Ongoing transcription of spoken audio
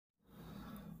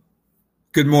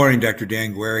Good morning, Dr.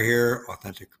 Dan Guerra here,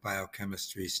 Authentic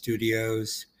Biochemistry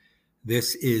Studios.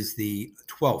 This is the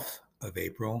 12th of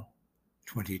April,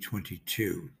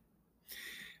 2022.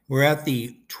 We're at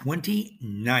the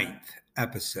 29th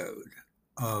episode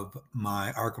of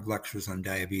my arc of lectures on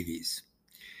diabetes.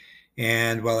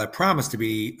 And while I promise to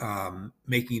be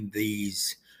making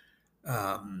these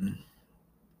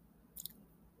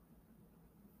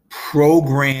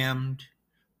programmed,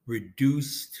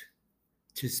 reduced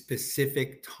to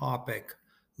specific topic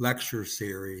lecture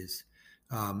series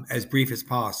as brief as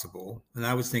possible. And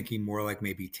I was thinking more like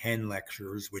maybe 10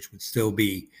 lectures, which would still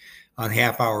be on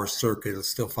half-hour circuit. It's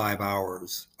still 5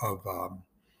 hours of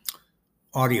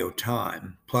audio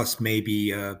time, plus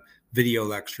maybe a video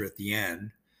lecture at the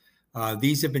end.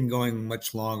 These have been going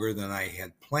much longer than I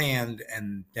had planned,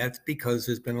 and that's because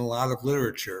there's been a lot of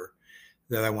literature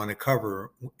that I want to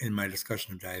cover in my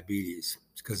discussion of diabetes,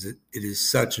 because it is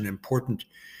such an important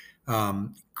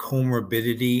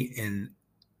comorbidity in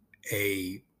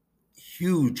a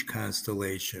huge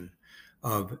constellation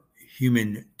of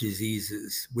human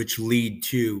diseases, which lead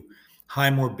to high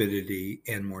morbidity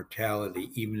and mortality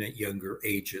even at younger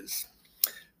ages.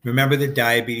 Remember that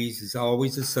diabetes is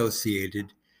always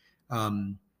associated,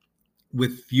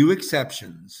 with few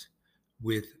exceptions,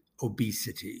 with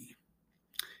obesity.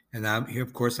 And I'm here,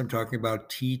 of course, I'm talking about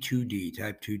T2D,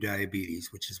 type 2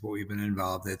 diabetes, which is what we've been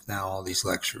involved with now, all these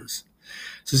lectures.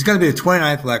 So it's going to be the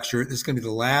 29th lecture. This is going to be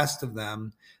the last of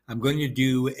them. I'm going to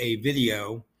do a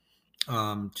video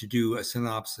to do a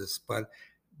synopsis. But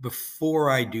before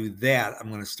I do that, I'm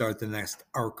going to start the next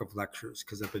arc of lectures,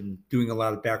 because I've been doing a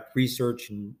lot of back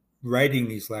research and writing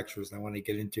these lectures. And I want to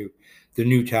get into the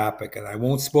new topic. And I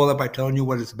won't spoil it by telling you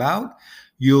what it's about.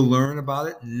 You'll learn about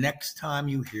it next time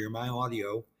you hear my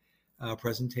audio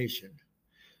presentation.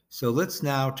 So let's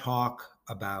now talk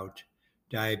about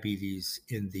diabetes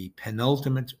in the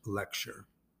penultimate lecture.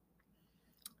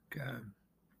 Okay.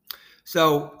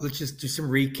 So let's just do some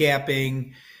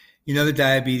recapping. You know, the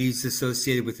diabetes is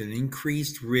associated with an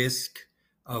increased risk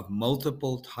of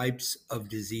multiple types of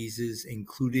diseases,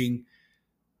 including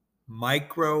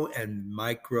micro and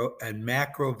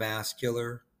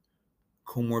macrovascular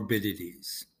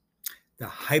comorbidities. The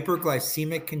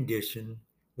hyperglycemic condition,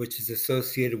 which is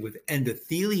associated with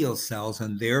endothelial cells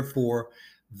and therefore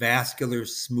vascular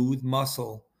smooth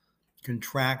muscle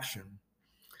contraction.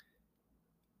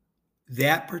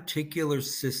 That particular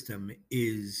system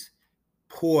is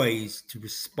poised to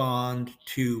respond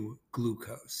to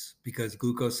glucose, because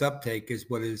glucose uptake is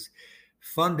what is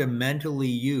fundamentally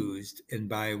used in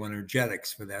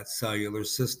bioenergetics for that cellular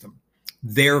system.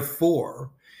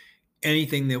 Therefore,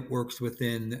 anything that works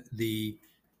within the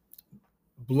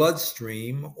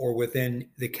bloodstream or within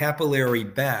the capillary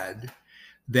bed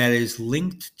that is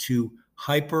linked to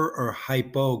hyper or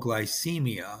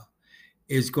hypoglycemia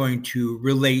is going to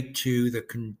relate to the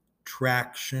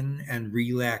contraction and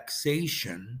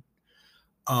relaxation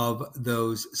of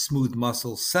those smooth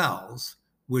muscle cells,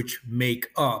 which make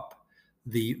up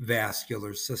the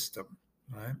vascular system,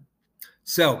 right?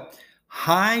 So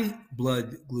high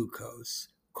blood glucose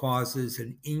causes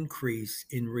an increase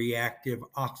in reactive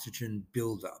oxygen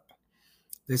buildup.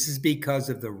 This is because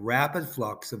of the rapid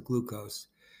flux of glucose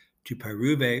to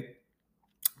pyruvate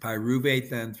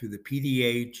then through the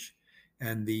PDH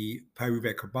and the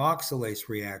pyruvate carboxylase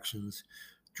reactions,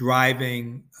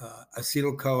 driving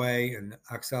acetyl-CoA and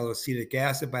oxaloacetic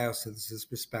acid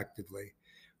biosynthesis respectively,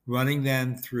 running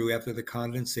then through, after the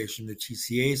condensation, the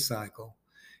TCA cycle,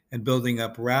 and building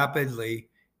up rapidly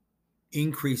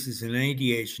increases in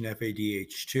NADH and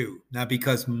FADH2. Now,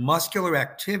 because muscular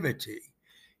activity,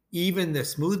 even the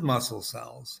smooth muscle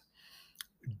cells,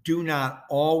 do not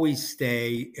always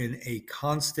stay in a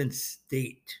constant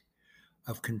state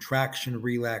of contraction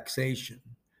relaxation,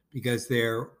 because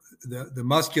the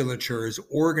musculature is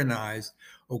organized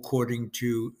according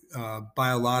to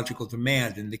biological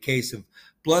demand. In the case of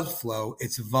blood flow,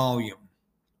 it's volume.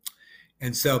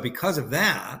 And so because of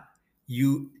that,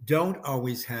 you don't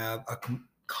always have a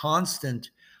constant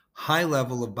high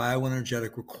level of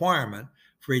bioenergetic requirement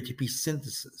for ATP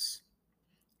synthesis.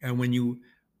 And when you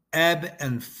ebb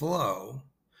and flow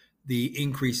the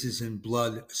increases in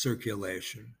blood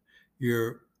circulation,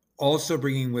 you're also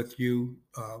bringing with you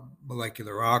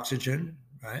molecular oxygen,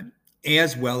 right?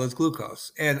 As well as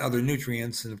glucose and other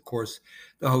nutrients, and of course,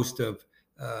 the host of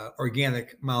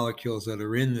organic molecules that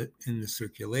are in the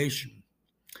circulation.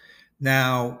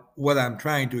 Now, what I'm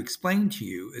trying to explain to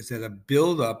you is that a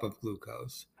buildup of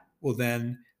glucose will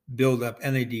then build up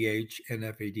NADH and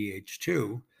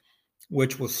FADH2,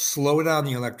 which will slow down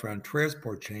the electron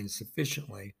transport chain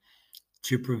sufficiently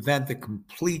to prevent the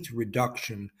complete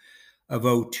reduction of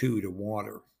O2 to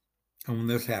water. And when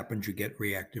this happens, you get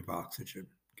reactive oxygen.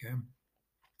 Okay.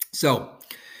 So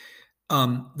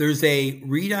there's a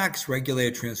redox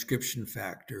regulated transcription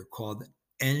factor called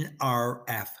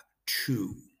NRF2.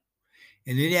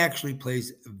 And it actually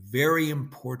plays a very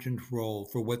important role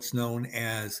for what's known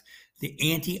as the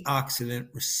antioxidant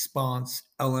response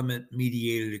element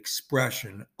mediated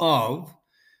expression of,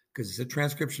 because it's a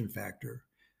transcription factor,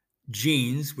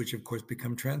 genes, which of course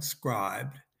become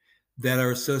transcribed, that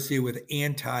are associated with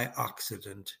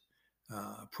antioxidant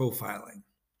profiling.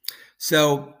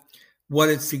 So what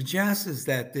it suggests is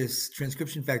that this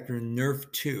transcription factor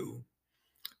NRF2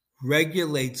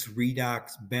 regulates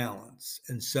redox balance.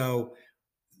 And so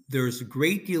there's a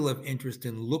great deal of interest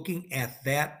in looking at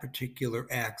that particular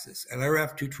axis,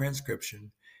 NRF2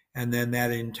 transcription, and then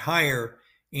that entire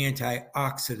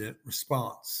antioxidant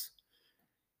response.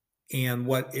 And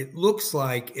what it looks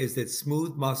like is that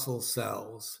smooth muscle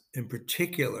cells, in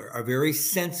particular, are very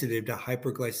sensitive to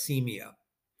hyperglycemia.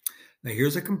 Now,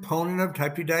 here's a component of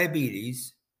type 2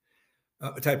 diabetes.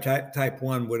 Type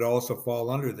 1 would also fall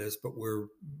under this, but we're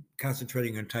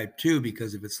concentrating on type 2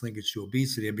 because of its linkage to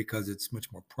obesity and because it's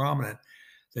much more prominent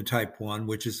than type 1,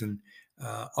 which is an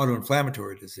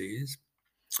autoinflammatory disease.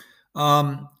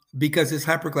 Because this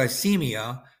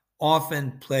hyperglycemia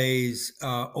often plays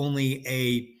only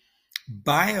a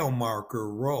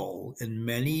biomarker role in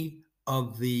many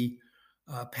of the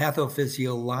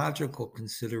pathophysiological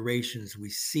considerations we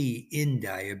see in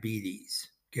diabetes,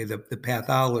 okay, the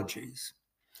pathologies.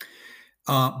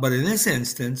 But in this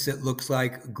instance, it looks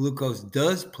like glucose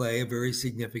does play a very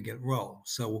significant role.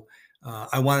 So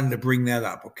I wanted to bring that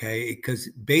up, okay, because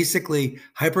basically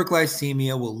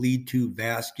hyperglycemia will lead to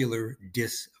vascular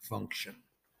dysfunction.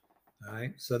 All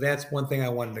right, so that's one thing I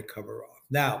wanted to cover off.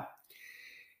 Now,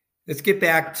 let's get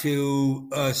back to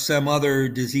some other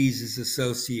diseases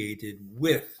associated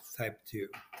with type 2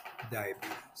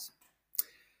 diabetes.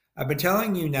 I've been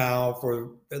telling you now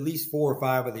for at least 4 or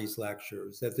 5 of these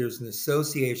lectures that there's an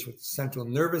association with the central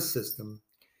nervous system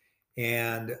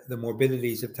and the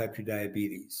morbidities of type 2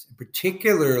 diabetes,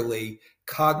 particularly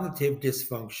cognitive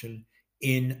dysfunction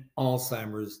in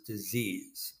Alzheimer's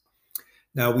disease.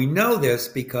 Now, we know this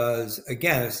because,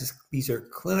 again, these are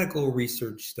clinical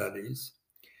research studies.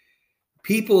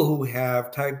 People who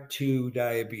have type 2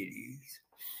 diabetes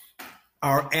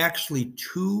are actually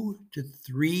 2 to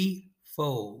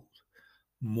 3-fold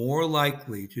more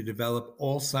likely to develop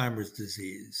Alzheimer's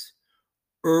disease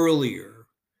earlier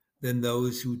than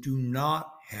those who do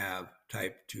not have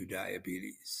type 2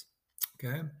 diabetes.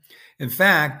 Okay. In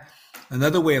fact,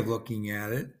 another way of looking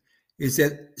at it is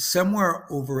that somewhere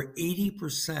over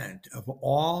 80% of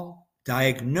all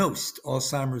diagnosed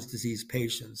Alzheimer's disease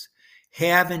patients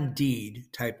have indeed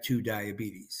type 2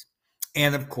 diabetes.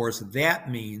 And of course, that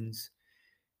means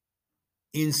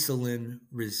insulin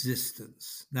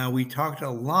resistance. Now, we talked a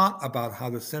lot about how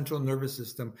the central nervous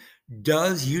system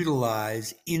does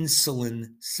utilize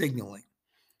insulin signaling.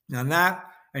 Now, not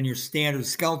in your standard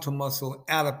skeletal muscle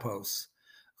adipose,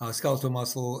 skeletal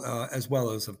muscle, as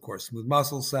well as, of course, smooth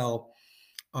muscle cell,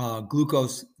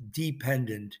 glucose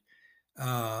dependent,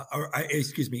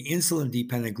 insulin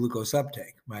dependent glucose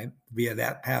uptake, right? Via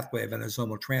that pathway of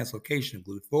endosomal translocation of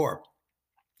GLUT4.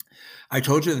 I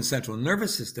told you in the central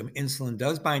nervous system, insulin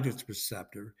does bind to its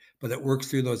receptor, but it works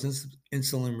through those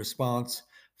insulin response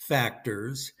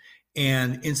factors,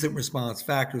 and insulin response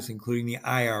factors, including the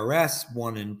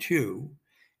IRS1 and 2,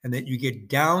 and that you get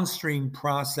downstream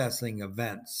processing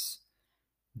events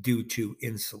due to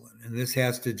insulin. And this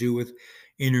has to do with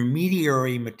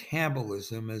intermediary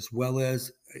metabolism as well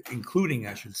as, including,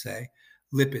 I should say,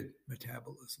 lipid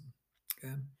metabolism.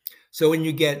 Okay? So when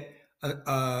you get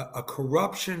a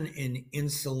corruption in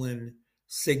insulin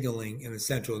signaling in the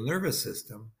central nervous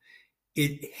system,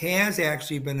 it has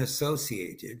actually been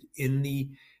associated in the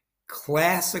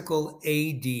classical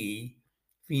AD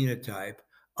phenotype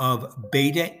of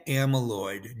beta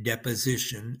amyloid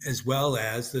deposition, as well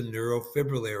as the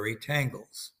neurofibrillary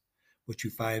tangles, which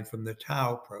you find from the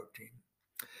tau protein.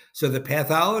 So the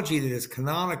pathology that is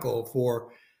canonical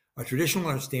for a traditional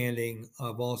understanding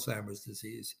of Alzheimer's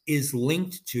disease is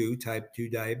linked to type 2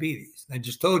 diabetes. I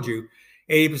just told you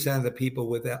 80% of the people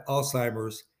with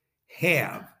Alzheimer's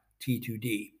have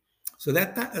T2D. So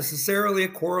that's not necessarily a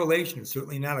correlation,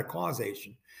 certainly not a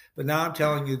causation. But now I'm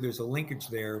telling you there's a linkage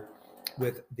there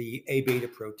with the A beta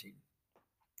protein.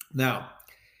 Now,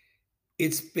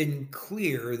 it's been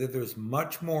clear that there's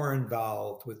much more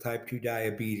involved with type 2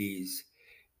 diabetes,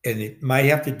 and it might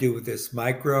have to do with this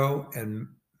micro and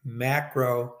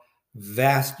macro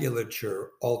vasculature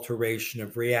alteration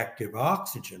of reactive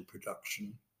oxygen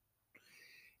production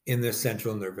in the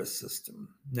central nervous system.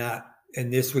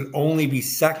 And this would only be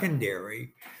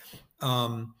secondary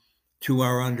to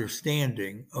our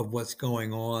understanding of what's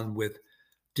going on with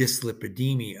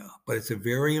dyslipidemia, but it's a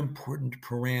very important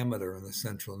parameter in the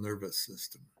central nervous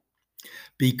system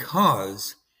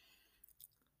because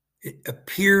it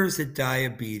appears that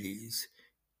diabetes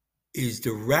is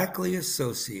directly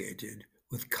associated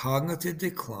with cognitive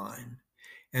decline,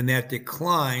 and that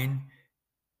decline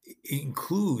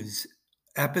includes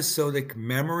episodic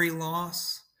memory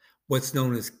loss, what's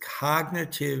known as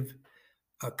cognitive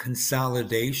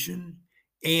consolidation,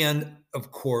 and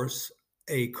of course,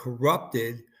 a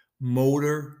corrupted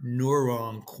motor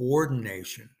neuron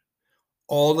coordination,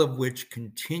 all of which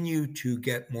continue to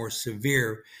get more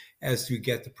severe as you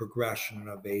get the progression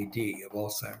of AD, of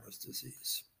Alzheimer's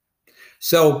disease.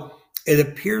 So it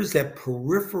appears that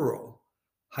peripheral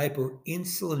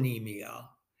hyperinsulinemia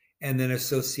and then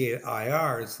associated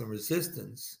IR, insulin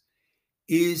resistance,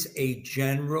 is a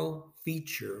general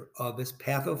feature of this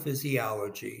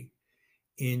pathophysiology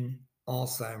in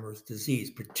Alzheimer's disease,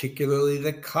 particularly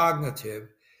the cognitive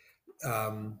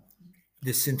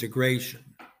disintegration.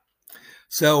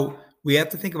 So we have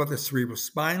to think about the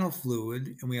cerebrospinal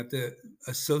fluid, and we have to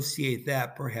associate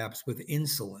that perhaps with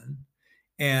insulin.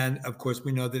 And of course,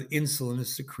 we know that insulin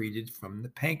is secreted from the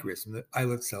pancreas, from the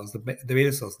islet cells, the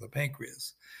beta cells of the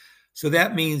pancreas. So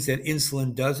that means that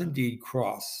insulin does indeed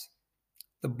cross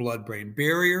the blood-brain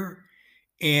barrier,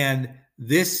 and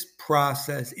this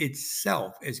process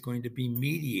itself is going to be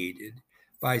mediated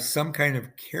by some kind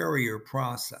of carrier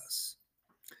process.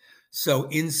 So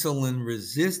insulin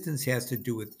resistance has to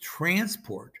do with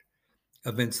transport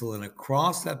of insulin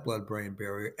across that blood-brain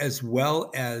barrier, as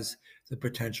well as the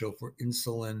potential for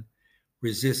insulin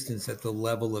resistance at the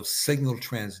level of signal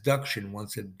transduction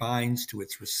once it binds to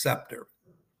its receptor.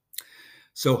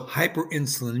 So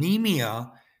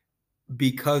hyperinsulinemia,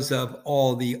 because of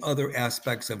all the other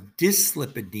aspects of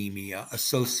dyslipidemia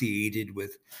associated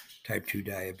with type 2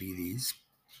 diabetes,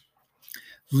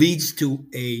 leads to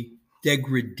a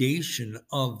degradation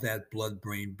of that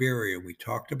blood-brain barrier. We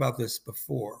talked about this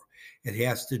before. It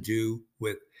has to do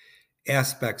with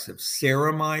aspects of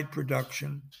ceramide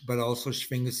production, but also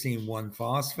sphingosine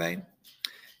 1-phosphate,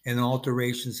 and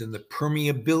alterations in the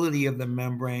permeability of the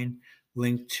membrane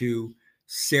linked to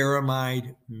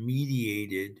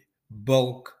ceramide-mediated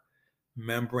bulk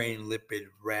membrane lipid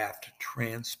raft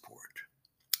transport.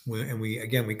 And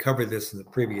we covered this in the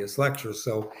previous lecture,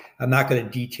 so I'm not going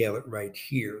to detail it right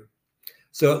here.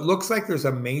 So it looks like there's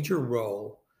a major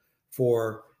role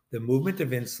for the movement of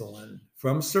insulin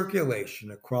from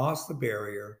circulation across the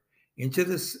barrier into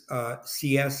the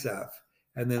CSF,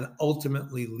 and then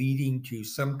ultimately leading to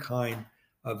some kind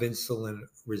of insulin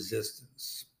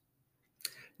resistance.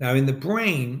 Now, in the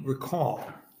brain, recall,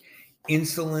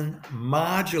 insulin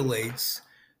modulates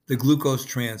the glucose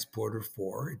transporter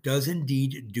 4. It does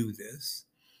indeed do this.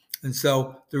 And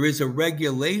so there is a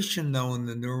regulation, though, in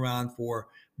the neuron for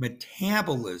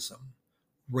metabolism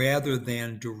rather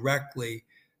than directly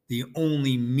the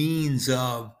only means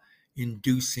of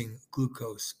inducing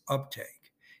glucose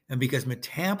uptake. And because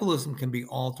metabolism can be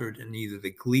altered in either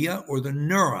the glia or the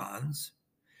neurons,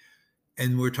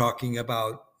 and we're talking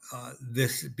about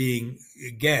this being,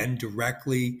 again,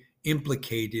 directly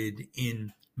implicated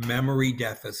in memory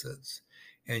deficits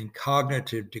and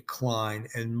cognitive decline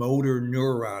and motor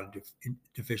neuron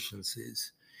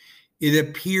deficiencies, it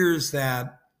appears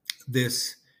that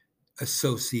this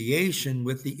association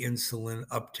with the insulin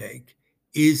uptake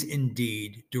is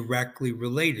indeed directly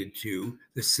related to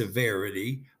the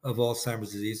severity of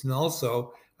Alzheimer's disease, and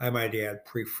also, I might add,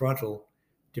 prefrontal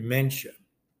dementia.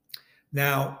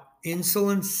 Now,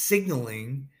 insulin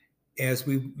signaling, as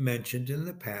we've mentioned in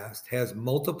the past, has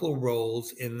multiple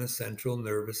roles in the central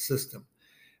nervous system,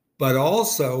 but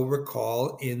also,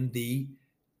 recall, in the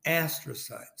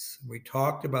astrocytes. We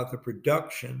talked about the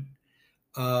production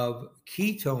of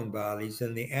ketone bodies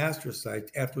in the astrocytes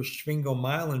after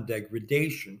sphingomyelin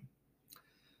degradation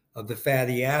of the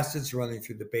fatty acids running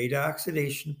through the beta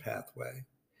oxidation pathway,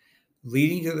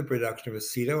 leading to the production of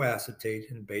acetoacetate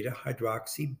and beta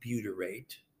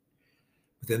hydroxybutyrate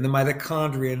within the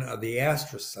mitochondrion of the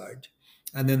astrocyte,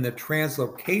 and then the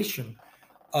translocation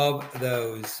of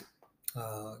those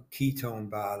ketone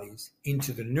bodies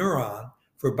into the neuron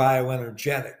for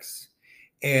bioenergetics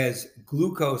as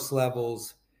glucose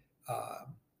levels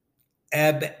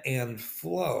ebb and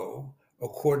flow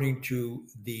according to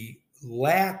the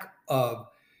lack of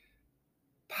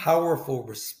powerful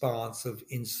response of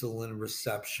insulin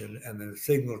reception and then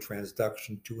signal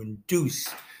transduction to induce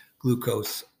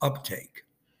glucose uptake.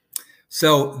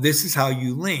 So this is how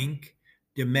you link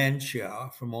dementia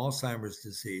from Alzheimer's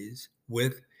disease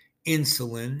with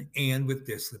insulin and with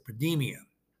dyslipidemia.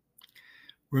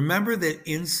 Remember that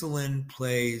insulin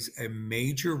plays a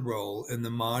major role in the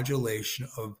modulation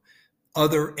of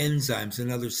other enzymes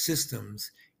and other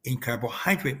systems in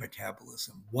carbohydrate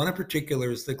metabolism. One in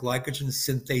particular is the glycogen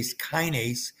synthase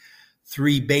kinase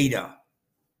 3 beta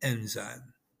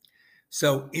enzyme.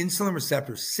 So insulin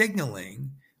receptor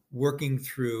signaling working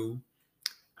through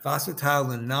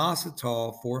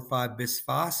phosphatidylinositol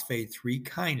 4,5-bisphosphate 3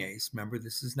 kinase. Remember,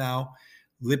 this is now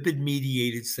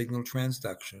lipid-mediated signal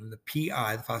transduction. The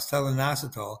PI, the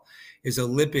phosphatidylиnositol, is a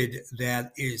lipid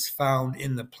that is found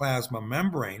in the plasma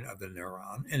membrane of the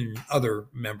neuron and in other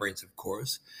membranes, of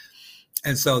course.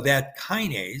 And so that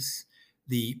kinase,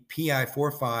 the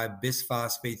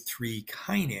PI4,5-bisphosphate 3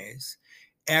 kinase,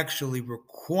 actually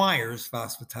requires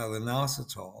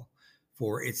phosphatidylinositol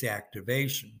for its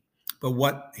activation. But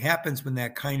what happens when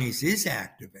that kinase is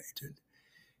activated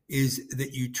is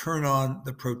that you turn on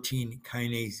the protein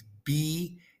kinase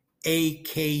B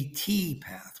AKT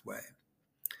pathway.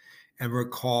 And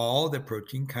recall that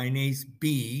protein kinase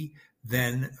B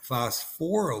then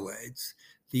phosphorylates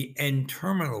the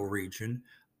N-terminal region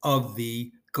of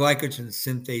the glycogen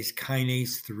synthase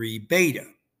kinase 3 beta.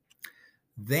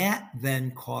 That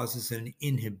then causes an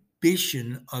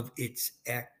inhibition of its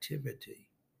activity.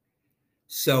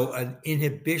 So an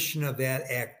inhibition of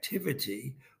that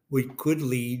activity could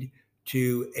lead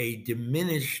to a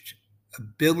diminished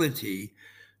ability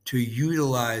to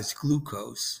utilize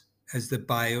glucose as the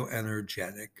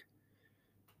bioenergetic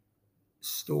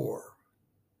store.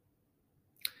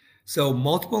 So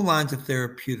multiple lines of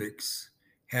therapeutics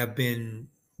have been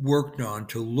worked on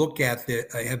to look at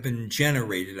have been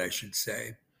generated, I should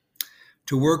say,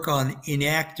 to work on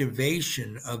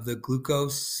inactivation of the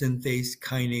glucose synthase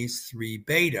kinase 3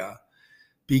 beta,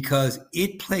 because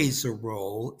it plays a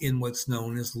role in what's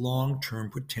known as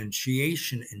long-term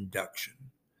potentiation induction.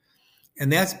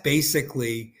 And that's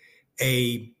basically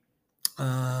a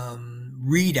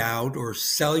readout or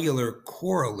cellular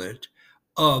correlate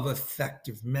of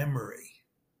effective memory.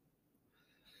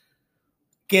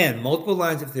 Again, multiple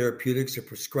lines of therapeutics are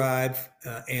prescribed,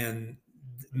 and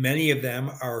many of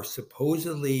them are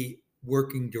supposedly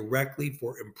working directly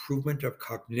for improvement of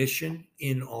cognition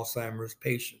in Alzheimer's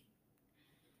patients.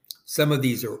 Some of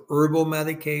these are herbal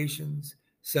medications.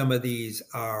 Some of these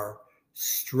are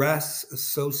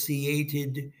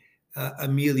stress-associated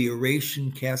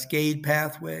amelioration cascade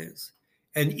pathways,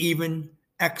 and even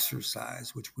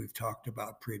exercise, which we've talked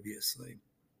about previously.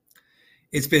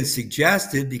 It's been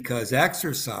suggested because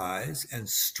exercise and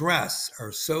stress are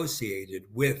associated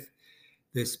with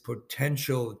this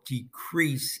potential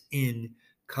decrease in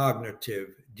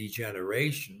cognitive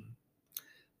degeneration,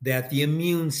 that the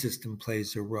immune system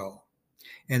plays a role.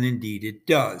 And indeed it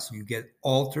does. You get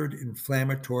altered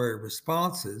inflammatory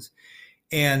responses,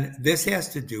 and this has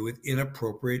to do with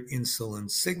inappropriate insulin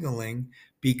signaling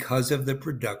because of the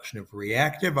production of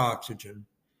reactive oxygen,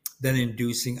 then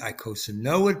inducing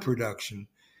eicosanoid production,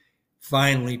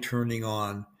 finally turning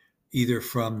on either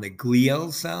from the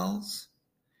glial cells,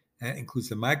 that includes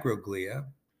the microglia,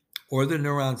 or the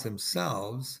neurons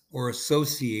themselves, or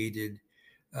associated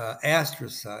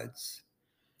astrocytes,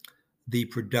 the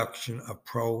production of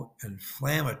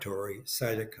pro-inflammatory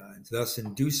cytokines, thus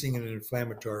inducing an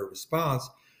inflammatory response,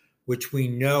 which we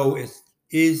know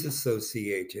is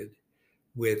associated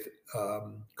with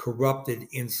corrupted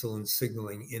insulin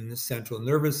signaling in the central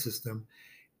nervous system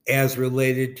as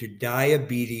related to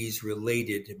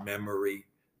diabetes-related memory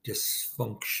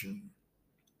dysfunction.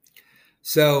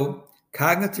 So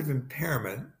cognitive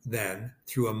impairment then,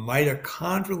 through a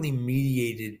mitochondrially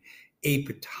mediated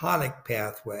apoptotic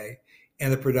pathway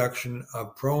and the production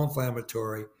of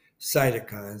pro-inflammatory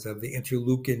cytokines of the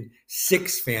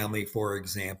interleukin-6 family, for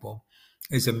example,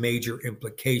 is a major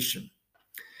implication.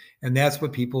 And that's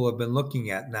what people have been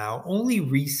looking at now, only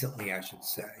recently, I should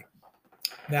say.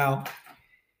 Now,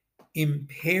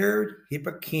 impaired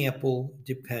hippocampal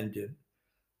dependent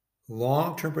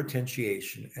long-term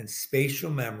potentiation and spatial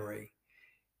memory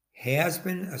has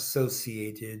been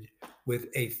associated with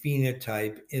a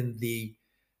phenotype in the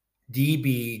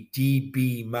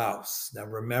DB mouse. Now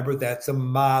remember, that's a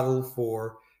model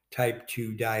for type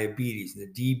 2 diabetes. The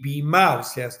DB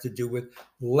mouse has to do with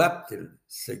leptin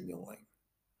signaling,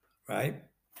 right?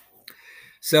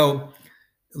 So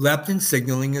leptin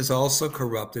signaling is also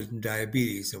corrupted in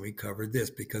diabetes, and we covered this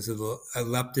because of the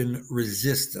leptin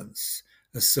resistance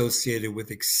associated with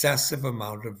excessive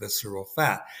amount of visceral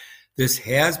fat. This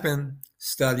has been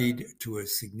studied to a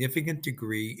significant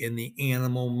degree in the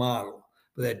animal model,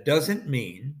 but that does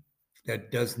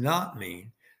not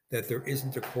mean that there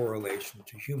isn't a correlation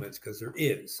to humans, because there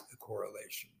is a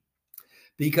correlation.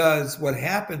 Because what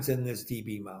happens in this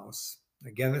DB mouse,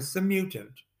 again, it's a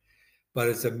mutant, but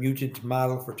it's a mutant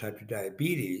model for type 2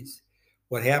 diabetes.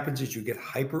 What happens is you get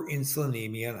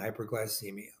hyperinsulinemia and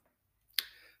hyperglycemia.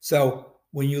 So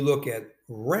when you look at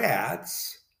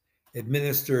rats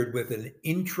administered with an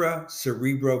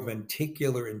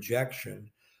intracerebroventricular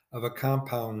injection of a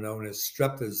compound known as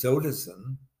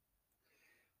streptozotocin,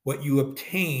 what you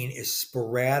obtain is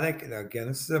sporadic, and again,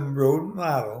 it's a rodent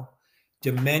model,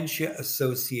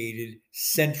 dementia-associated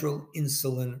central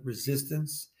insulin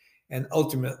resistance, and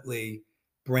ultimately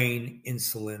brain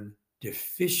insulin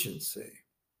deficiency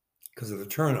because of the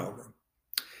turnover.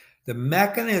 The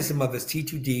mechanism of this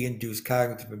T2D-induced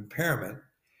cognitive impairment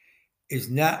is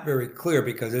not very clear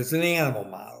because it's an animal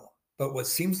model, but what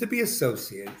seems to be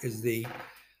associated is the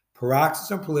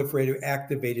peroxisome proliferator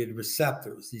activated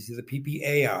receptors. These are the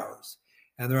PPARs,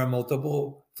 and there are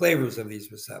multiple flavors of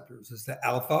these receptors. There's the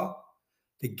alpha,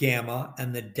 the gamma,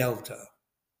 and the delta.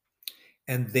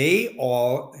 And they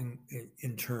all,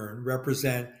 in turn,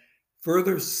 represent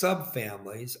further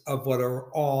subfamilies of what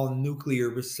are all nuclear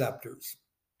receptors,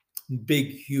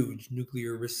 big, huge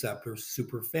nuclear receptor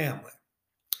superfamily.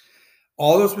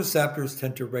 All those receptors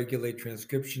tend to regulate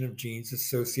transcription of genes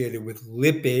associated with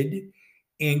lipid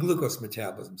and glucose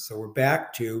metabolism. So we're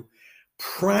back to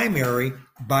primary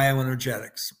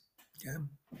bioenergetics. Okay?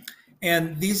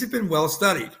 And these have been well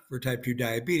studied for type 2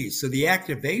 diabetes. So the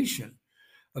activation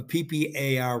of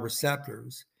PPAR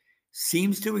receptors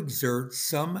seems to exert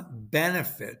some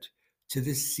benefit to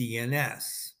the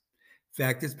CNS. In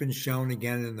fact, it's been shown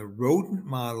again in the rodent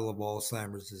model of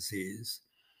Alzheimer's disease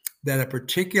that a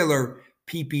particular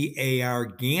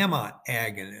PPAR gamma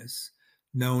agonist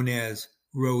known as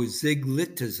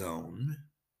rosiglitazone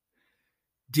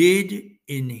did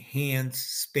enhance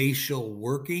spatial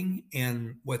working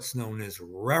and what's known as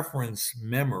reference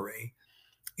memory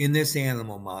in this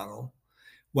animal model,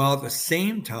 while at the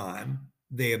same time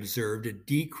they observed a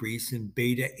decrease in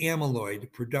beta amyloid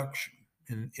production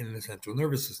in the central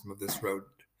nervous system of this rodent.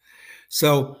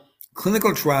 So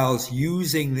clinical trials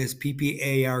using this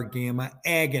PPAR gamma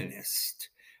agonist,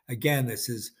 again, this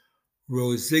is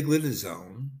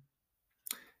rosiglitazone,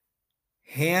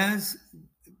 has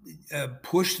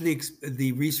pushed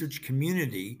the research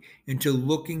community into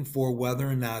looking for whether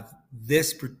or not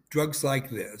drugs like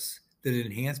this that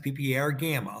enhance PPAR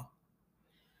gamma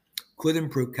could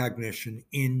improve cognition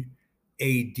in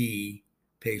AD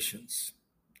patients.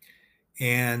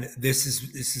 And this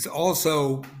is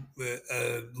also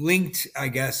linked, I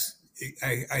guess,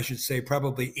 I should say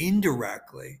probably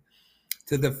indirectly,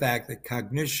 to the fact that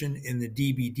cognition in the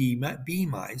DBD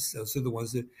mice, those are the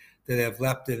ones that have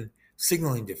leptin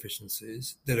signaling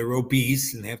deficiencies, that are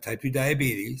obese and have type 2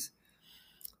 diabetes,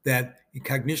 that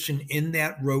cognition in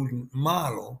that rodent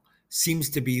model seems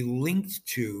to be linked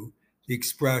to the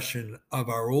expression of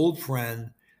our old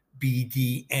friend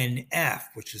BDNF,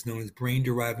 which is known as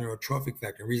brain-derived neurotrophic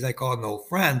factor. The reason I call it an old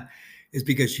friend is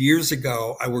because years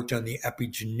ago, I worked on the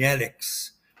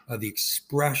epigenetics of the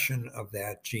expression of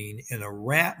that gene in a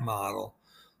rat model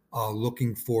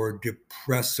looking for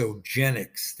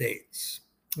depressogenic states.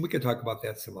 We could talk about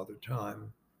that some other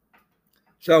time.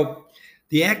 So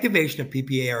the activation of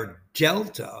PPAR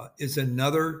delta is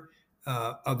another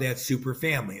of that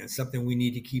superfamily. It's something we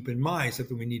need to keep in mind,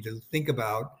 something we need to think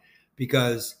about,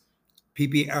 because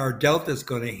PPAR delta is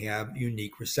going to have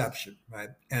unique reception, right?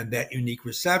 And that unique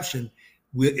reception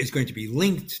is going to be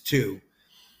linked to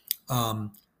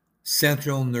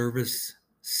central nervous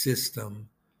system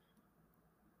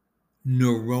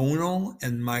neuronal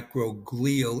and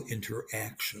microglial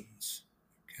interactions.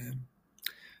 Okay,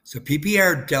 so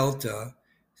PPAR delta,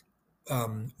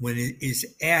 when it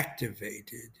is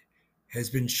activated, has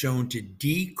been shown to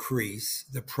decrease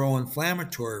the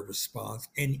pro-inflammatory response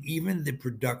and even the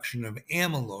production of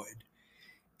amyloid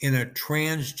in a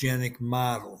transgenic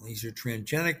model. These are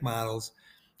transgenic models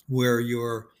where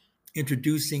you're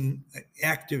introducing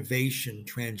activation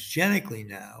transgenically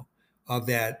now of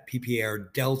that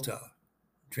PPAR delta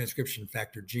transcription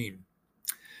factor gene.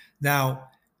 Now,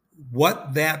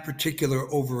 what that particular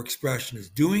overexpression is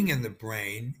doing in the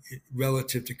brain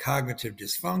relative to cognitive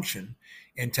dysfunction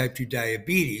and type 2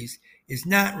 diabetes is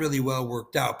not really well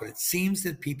worked out, but it seems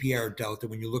that PPAR delta,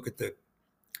 when you look at the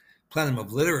plenum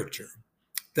of literature,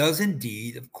 does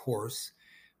indeed, of course,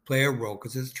 play a role,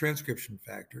 because it's a transcription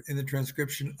factor, in the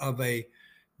transcription of a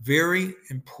very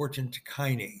important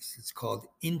kinase. It's called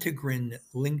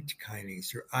integrin-linked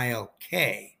kinase, or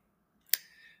ILK.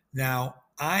 Now,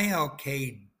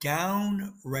 ILK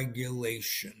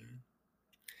downregulation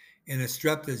and a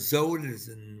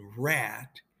streptozotocin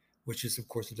rat, which is, of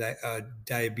course,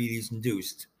 diabetes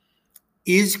induced,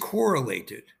 is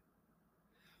correlated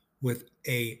with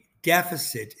a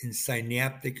deficit in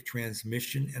synaptic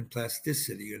transmission and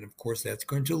plasticity. And of course, that's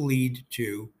going to lead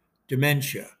to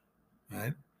dementia,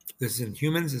 right? This is in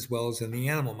humans as well as in the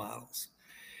animal models.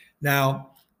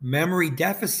 Now, memory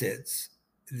deficits,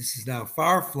 this is now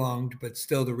far-flung, but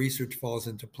still the research falls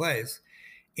into place.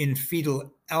 In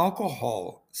fetal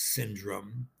alcohol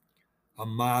syndrome, a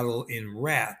model in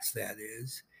rats, that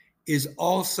is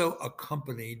also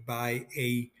accompanied by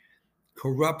a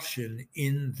corruption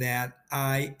in that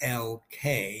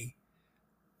ILK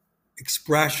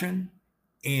expression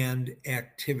and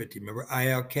activity. Remember,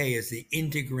 ILK is the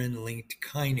integrin-linked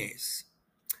kinase.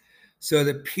 So it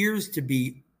appears to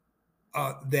be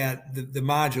that the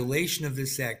modulation of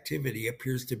this activity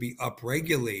appears to be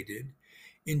upregulated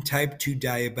in type 2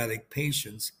 diabetic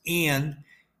patients, and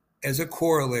as a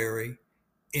corollary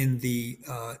in the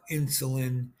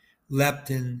insulin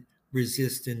leptin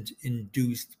resistant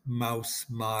induced mouse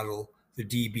model, the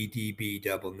DBDB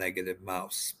double negative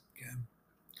mouse. Okay.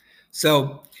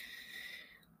 So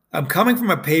I'm coming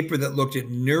from a paper that looked at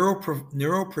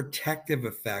neuroprotective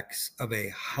effects of a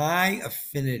high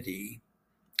affinity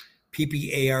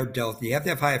PPAR delta. You have to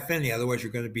have high affinity, otherwise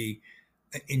you're going to be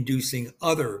inducing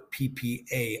other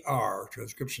PPAR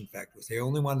transcription factors. They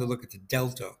only wanted to look at the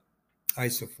delta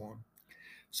isoform.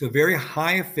 So very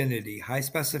high affinity, high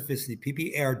specificity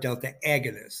PPAR delta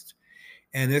agonist.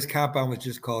 And this compound was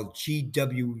just called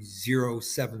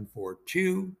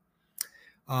GW0742.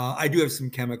 I do have some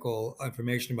chemical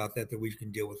information about that we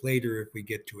can deal with later if we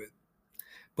get to it.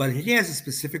 But it has a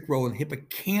specific role in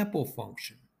hippocampal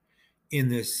function in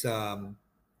this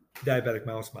diabetic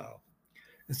mouse model.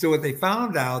 And so what they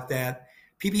found out that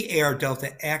PPAR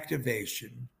delta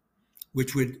activation,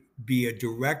 which would be a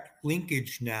direct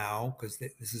linkage now, because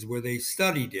this is where they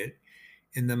studied it,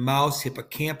 in the mouse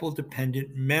hippocampal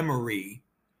dependent memory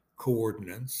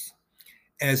coordinates,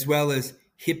 as well as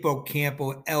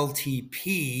hippocampal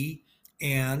LTP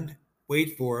and,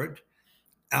 wait for it,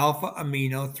 alpha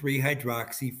amino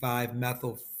 3-hydroxy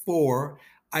 5-methyl 4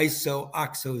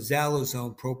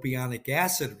 isoxazolazone propionic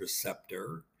acid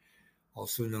receptor,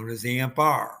 also known as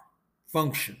AMPR,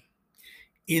 function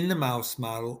in the mouse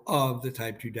model of the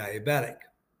type 2 diabetic.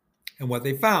 And what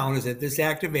they found is that this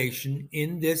activation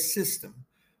in this system,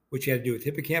 which had to do with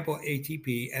hippocampal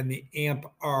ATP and the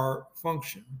AMPR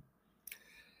function,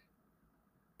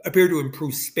 appeared to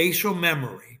improve spatial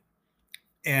memory,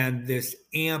 and this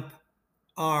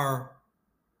AMPR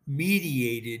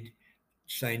mediated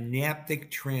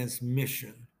synaptic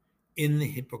transmission in the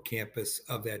hippocampus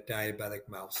of that diabetic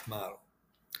mouse model.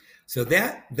 So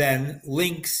that then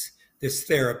links this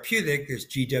therapeutic, this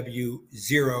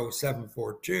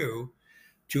GW0742,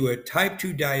 to a type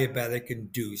 2 diabetic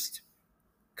induced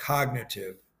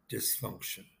cognitive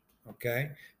dysfunction,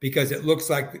 okay? Because it looks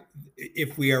like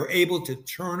if we are able to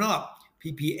turn up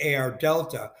PPAR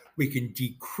delta, we can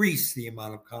decrease the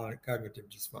amount of cognitive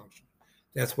dysfunction.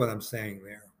 That's what I'm saying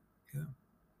there. Okay?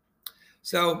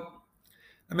 So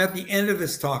I'm at the end of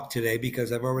this talk today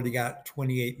because I've already got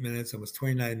 28 minutes, almost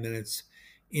 29 minutes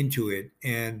into it,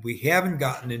 and we haven't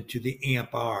gotten into the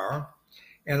AMPR,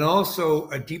 and also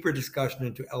a deeper discussion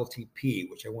into LTP,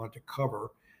 which I want to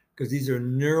cover because these are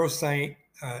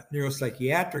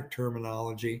neuropsychiatric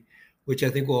terminology, which I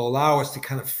think will allow us to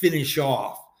kind of finish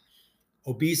off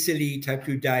obesity, type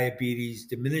 2 diabetes,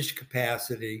 diminished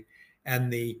capacity,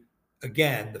 and the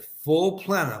full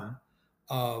plenum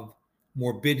of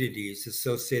morbidities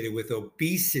associated with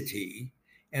obesity,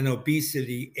 and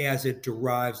obesity as it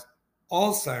derives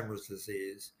Alzheimer's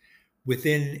disease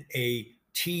within a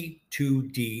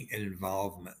T2D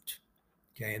involvement.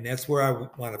 Okay, and that's where I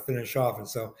want to finish off. And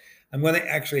so I'm going to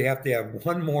actually have to have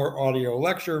one more audio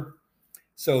lecture.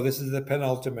 So this is the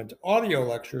penultimate audio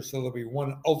lecture, so there'll be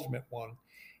one ultimate one.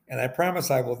 And I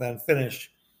promise I will then finish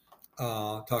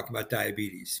talking about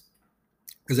diabetes,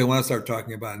 because I want to start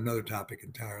talking about another topic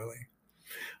entirely.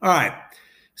 All right,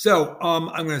 so I'm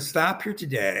going to stop here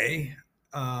today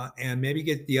and maybe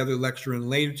get the other lecture in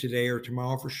later today or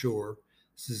tomorrow for sure.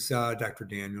 This is Dr.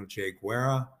 Daniel J.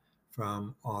 Guerra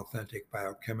from Authentic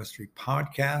Biochemistry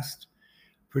Podcast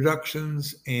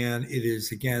Productions, and it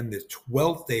is again the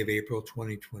 12th day of April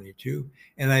 2022,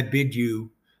 and I bid you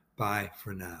bye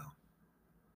for now.